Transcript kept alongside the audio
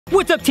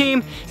What's up,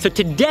 team? So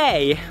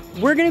today,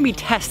 we're gonna be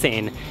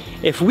testing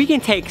if we can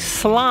take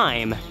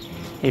slime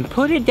and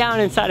put it down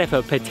inside of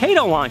a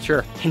potato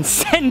launcher and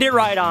send it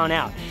right on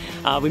out.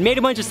 We made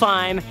a bunch of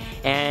slime,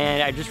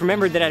 and I just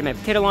remembered that I had my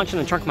potato launcher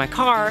in the trunk of my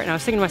car, and I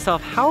was thinking to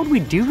myself, how would we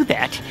do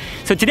that?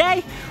 So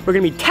today, we're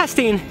gonna be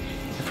testing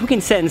if we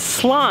can send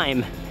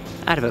slime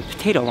out of a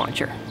potato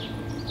launcher.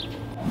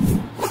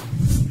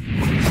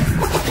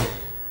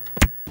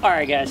 All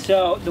right, guys,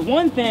 so the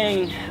one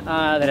thing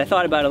that I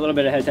thought about a little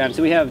bit ahead of time,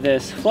 so we have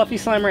this fluffy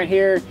slime right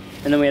here,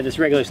 and then we have this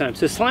regular slime.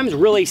 So slime is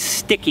really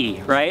sticky,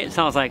 right?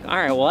 So I was like, all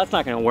right, well, that's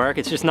not gonna work.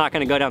 It's just not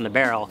gonna go down the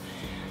barrel.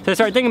 So I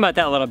started thinking about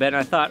that a little bit, and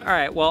I thought, all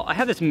right, well, I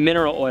have this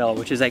mineral oil,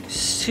 which is like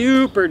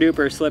super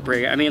duper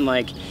slippery. I mean,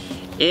 like,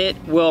 it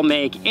will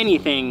make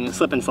anything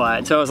slip and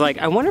slide. So I was like,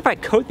 I wonder if I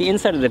coat the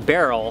inside of the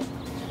barrel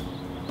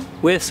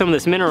with some of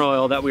this mineral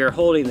oil that we are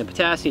holding the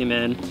potassium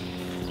in.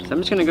 I'm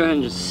just gonna go ahead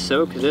and just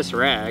soak this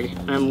rag.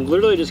 I'm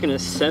literally just gonna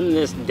send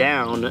this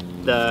down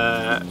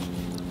the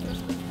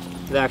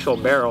actual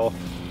barrel.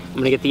 I'm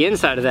gonna get the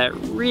inside of that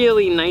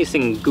really nice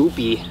and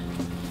goopy.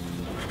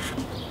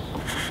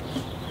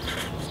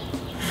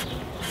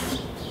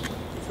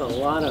 It's a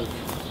lot of,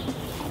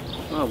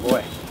 oh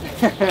boy.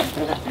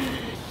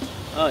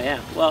 Oh yeah,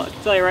 well, I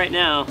can tell you right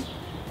now, it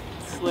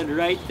slid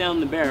right down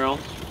the barrel.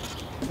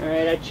 All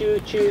right, I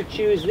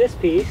choose this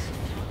piece.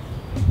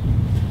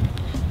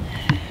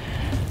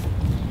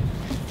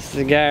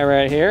 The guy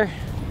right here.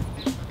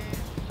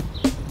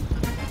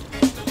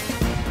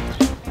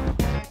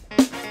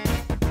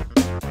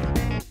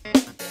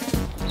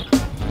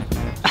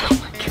 Oh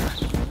my god.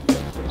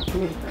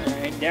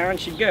 Alright, down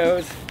she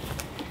goes.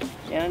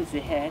 Down's the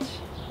hatch.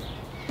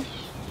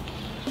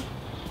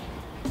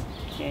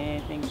 Okay, I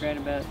think right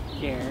about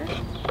there.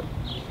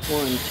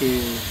 1,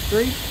 2,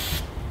 3.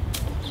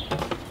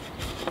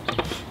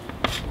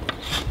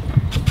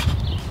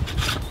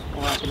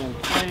 Lock it in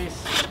place.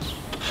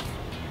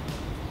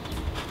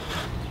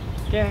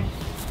 Okay,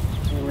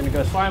 and we're gonna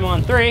go slime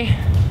on 3.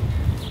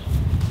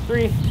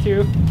 3,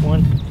 2,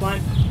 1,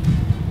 slime.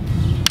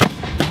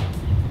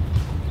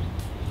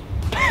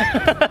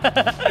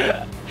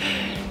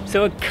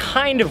 So it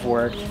kind of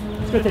worked.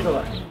 Let's go take a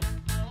look.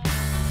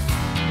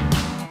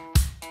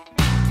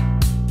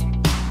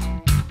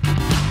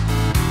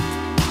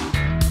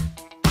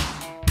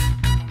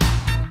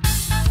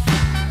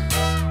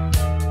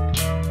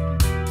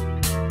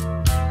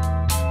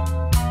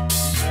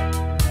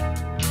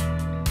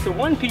 So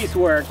one piece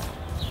worked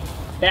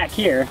back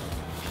here.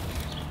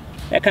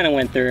 That kind of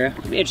went through.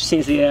 It'd be interesting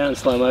to see that in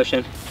slow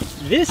motion.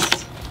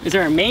 This is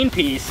our main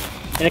piece,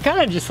 and it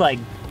kind of just like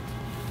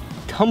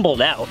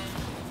tumbled out.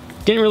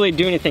 Didn't really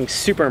do anything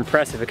super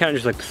impressive. It kind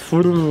of just like,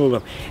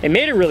 it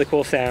made a really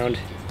cool sound.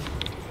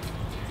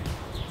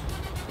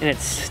 And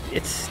it's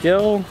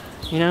still,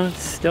 you know,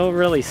 it's still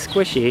really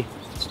squishy.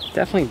 It's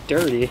definitely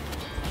dirty.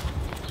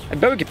 I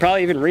bet we could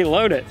probably even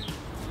reload it.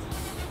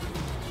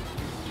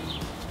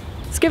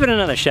 Let's give it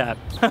another shot.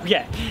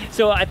 Okay,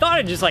 so I thought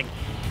it just like,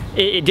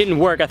 it didn't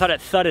work. I thought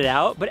it thudded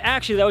out, but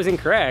actually that was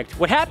incorrect.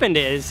 What happened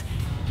is,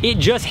 it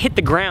just hit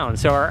the ground,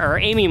 so our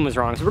aiming was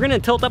wrong. So we're gonna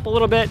tilt up a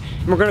little bit,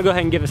 and we're gonna go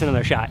ahead and give this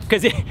another shot.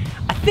 Because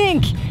I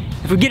think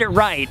if we get it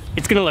right,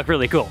 it's gonna look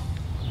really cool.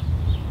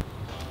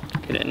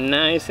 Get it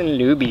nice and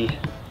looby.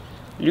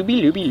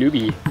 Looby, looby,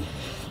 looby.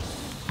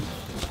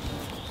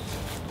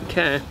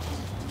 Okay.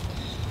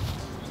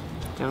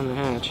 Down the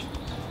hatch.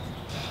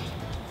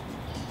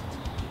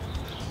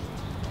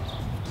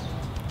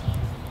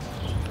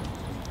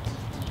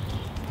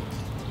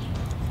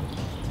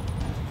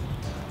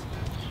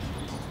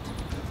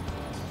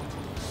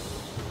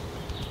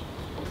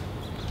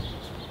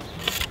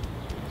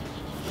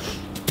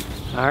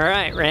 All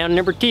right, round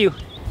number 2.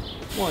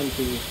 1,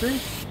 2,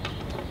 3.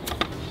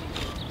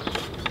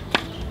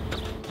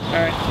 All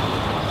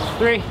right,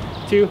 3,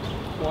 2,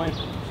 1,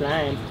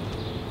 slime.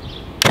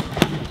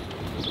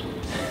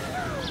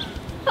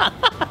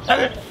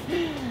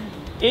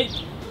 It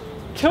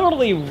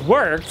totally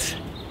worked,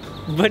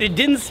 but it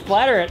didn't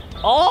splatter at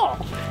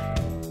all.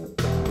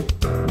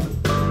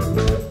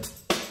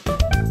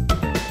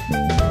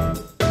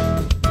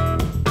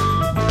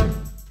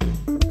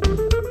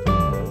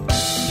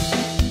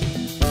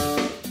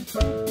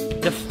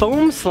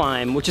 Foam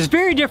slime, which is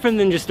very different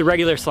than just the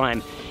regular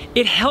slime,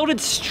 it held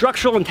its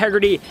structural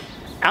integrity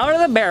out of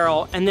the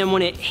barrel, and then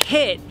when it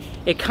hit,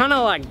 it kind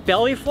of like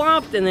belly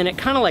flopped, and then it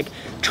kind of like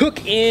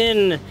took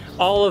in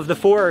all of the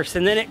force,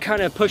 and then it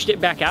kind of pushed it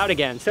back out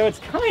again. So it's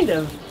kind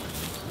of,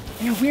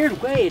 in a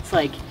weird way, it's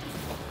like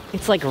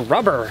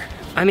rubber.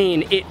 I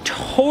mean, it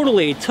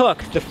totally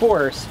took the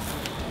force,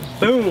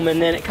 boom,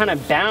 and then it kind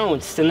of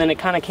bounced, and then it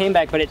kind of came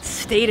back, but it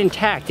stayed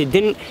intact. It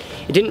didn't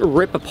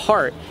rip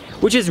apart.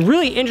 Which is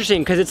really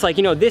interesting because it's like,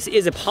 you know, this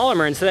is a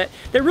polymer, and so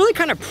that really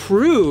kind of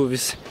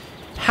proves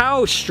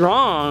how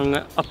strong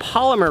a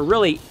polymer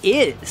really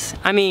is.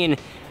 I mean,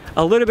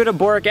 a little bit of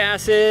boric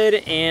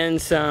acid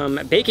and some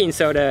baking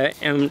soda,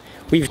 and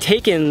we've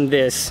taken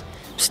this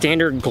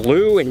standard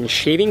glue and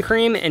shaving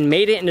cream and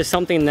made it into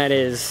something that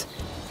is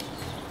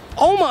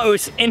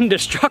almost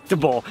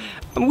indestructible.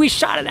 We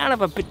shot it out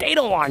of a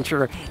potato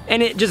launcher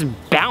and it just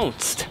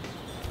bounced.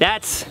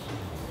 That's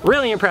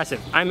really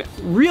impressive. I'm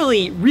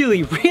really,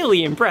 really,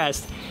 really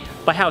impressed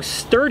by how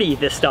sturdy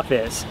this stuff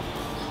is.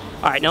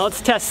 All right, now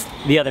let's test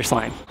the other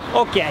slime.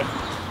 Okay,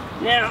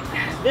 now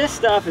this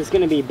stuff is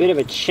gonna be a bit of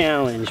a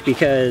challenge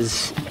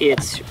because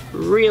it's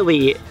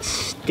really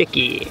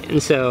sticky.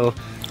 And so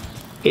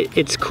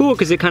it's cool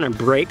because it kind of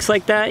breaks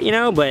like that, you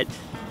know, but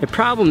the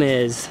problem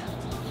is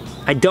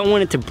I don't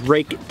want it to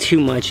break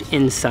too much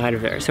inside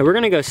of there. So we're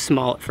gonna go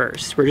small at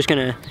first. We're just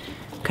gonna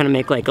kind of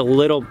make like a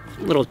little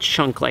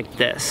chunk like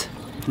this.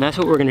 And that's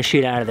what we're gonna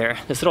shoot out of there.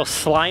 This little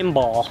slime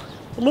ball.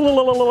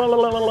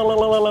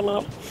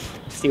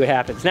 See what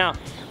happens. Now,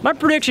 my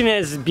prediction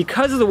is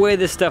because of the way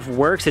this stuff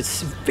works,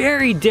 it's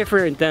very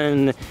different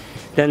than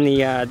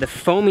the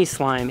foamy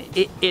slime.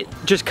 It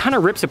just kind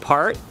of rips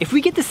apart. If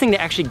we get this thing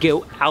to actually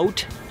go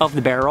out of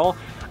the barrel,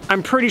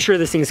 I'm pretty sure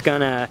this thing's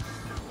gonna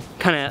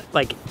kind of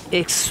like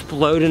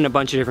explode in a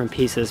bunch of different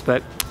pieces,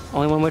 but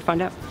only one way to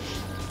find out.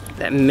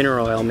 That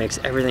mineral oil makes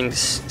everything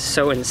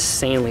so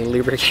insanely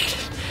lubricated.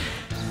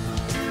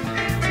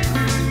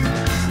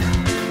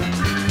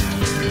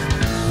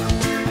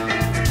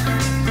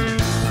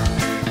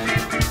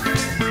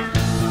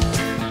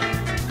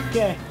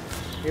 Okay,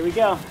 here we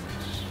go.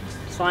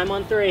 Slime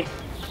on 3.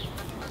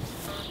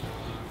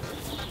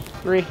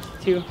 3,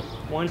 2,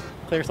 1,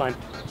 clear slime.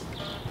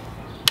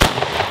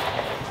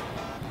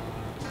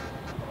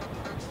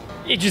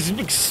 It just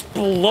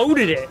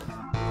exploded it.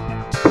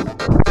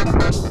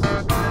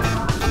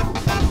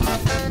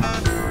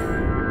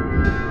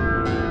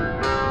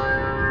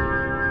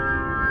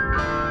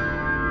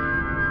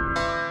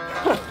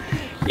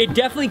 It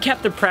definitely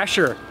kept the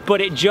pressure, but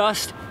it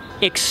just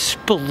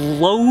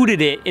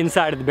exploded it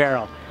inside of the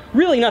barrel.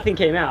 Really nothing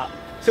came out.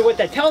 So what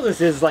that tells us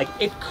is like,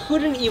 it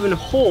couldn't even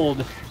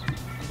hold.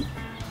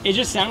 It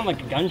just sounded like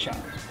a gunshot.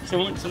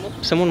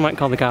 Someone might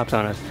call the cops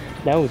on us.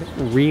 That was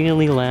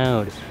really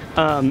loud.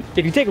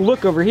 If you take a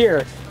look over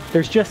here,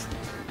 there's just,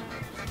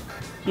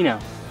 you know,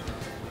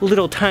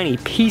 little tiny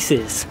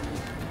pieces.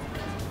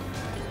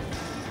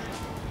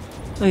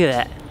 Look at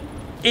that.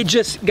 It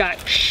just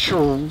got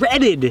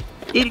shredded.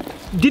 It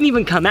didn't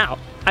even come out.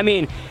 I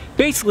mean,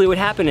 basically what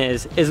happened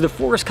is the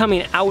force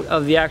coming out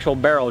of the actual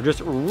barrel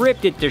just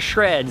ripped it to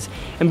shreds,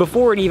 and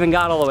before it even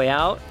got all the way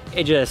out,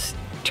 it just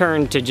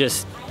turned to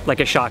just like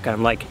a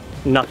shotgun, like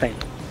nothing.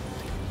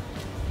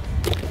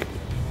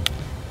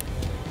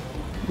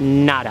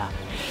 Nada.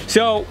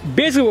 So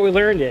basically what we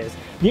learned is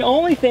the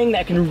only thing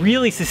that can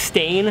really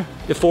sustain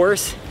the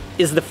force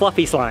is the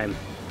fluffy slime.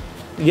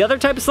 The other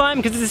type of slime,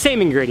 because it's the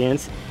same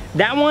ingredients,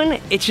 that one,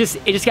 it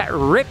just got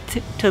ripped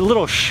to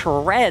little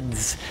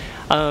shreds.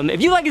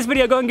 If you like this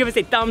video, go and give us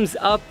a thumbs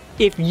up.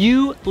 If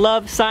you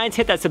love science,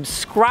 hit that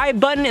subscribe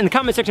button in the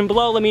comment section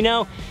below. Let me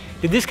know,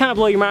 did this kind of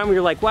blow your mind where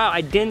you're like, wow,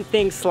 I didn't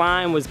think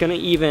slime was gonna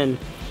even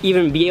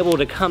be able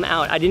to come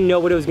out. I didn't know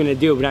what it was gonna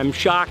do, but I'm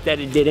shocked that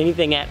it did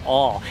anything at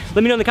all.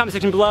 Let me know in the comment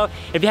section below.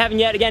 If you haven't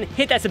yet, again,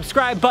 hit that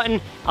subscribe button.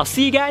 I'll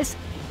see you guys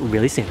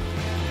really soon.